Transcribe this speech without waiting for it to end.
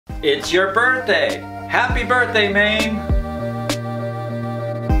It's your birthday! Happy birthday, Maine!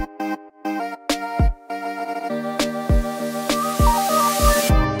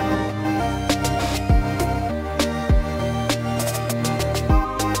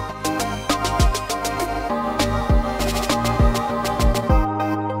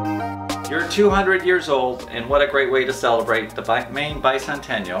 You're 200 years old, and what a great way to celebrate the Maine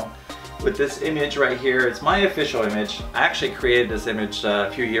Bicentennial with this image right here. It's my official image. I actually created this image a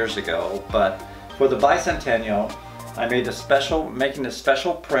few years ago, but for the Bicentennial, I made making a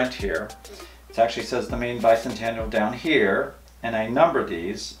special print here. It actually says the Maine Bicentennial down here, and I number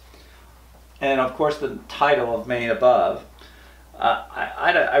these, and of course the title of Maine above.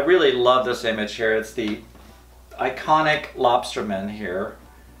 I really love this image here. It's the iconic lobsterman here,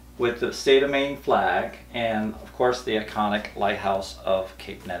 with the state of Maine flag, and of course the iconic lighthouse of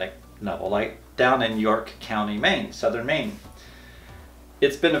Cape Nubble, down in York County, Maine, southern Maine.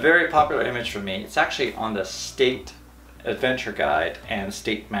 It's been a very popular image for me. It's actually on the state adventure guide and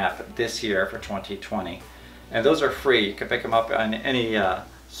state map this year for 2020, and those are free. You can pick them up on any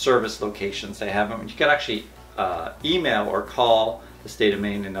service locations they have them. You can actually email or call the state of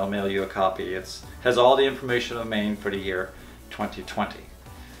Maine and they'll mail you a copy. It has all the information of Maine for the year 2020.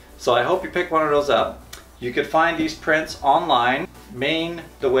 So I hope you pick one of those up. You could find these prints online. Maine,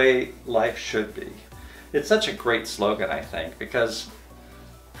 the way life should be. It's such a great slogan, I think, because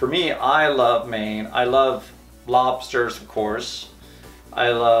for me, I love Maine. I love lobsters, of course. I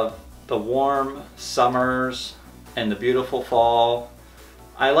love the warm summers and the beautiful fall.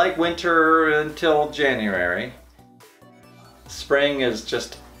 I like winter until January. Spring is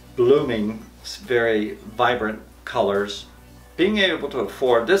just blooming, very vibrant colors. Being able to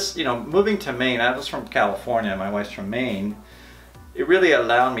afford this, moving to Maine, I was from California, my wife's from Maine, it really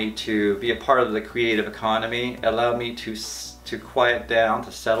allowed me to be a part of the creative economy. It allowed me to quiet down,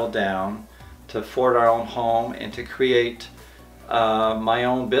 to settle down, to afford our own home, and to create my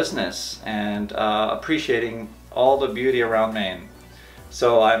own business, and appreciating all the beauty around Maine.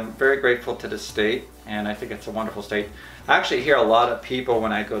 So I'm very grateful to this state, and I think it's a wonderful state. I actually hear a lot of people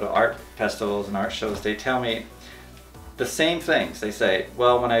when I go to art festivals and art shows, they tell me the same things. They say,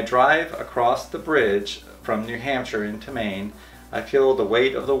 well, when I drive across the bridge from New Hampshire into Maine, I feel the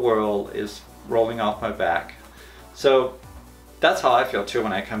weight of the world is rolling off my back. So that's how I feel too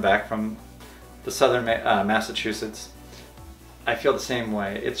when I come back from the southern Massachusetts. I feel the same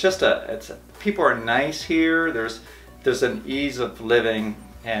way. It's just people are nice here. There's an ease of living,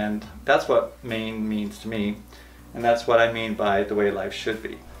 and that's what Maine means to me, and that's what I mean by the way life should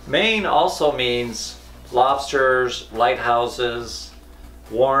be. Maine also means lobsters, lighthouses,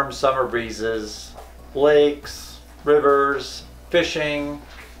 warm summer breezes, lakes, rivers, fishing,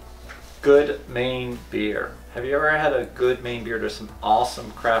 good Maine beer. Have you ever had a good Maine beer? There's some awesome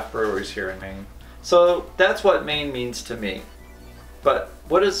craft breweries here in Maine. So that's what Maine means to me. But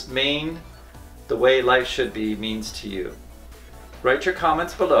what does Maine, the way life should be, means to you? Write your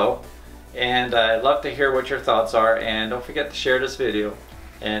comments below, and I'd love to hear what your thoughts are, and don't forget to share this video,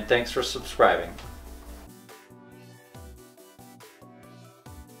 and thanks for subscribing.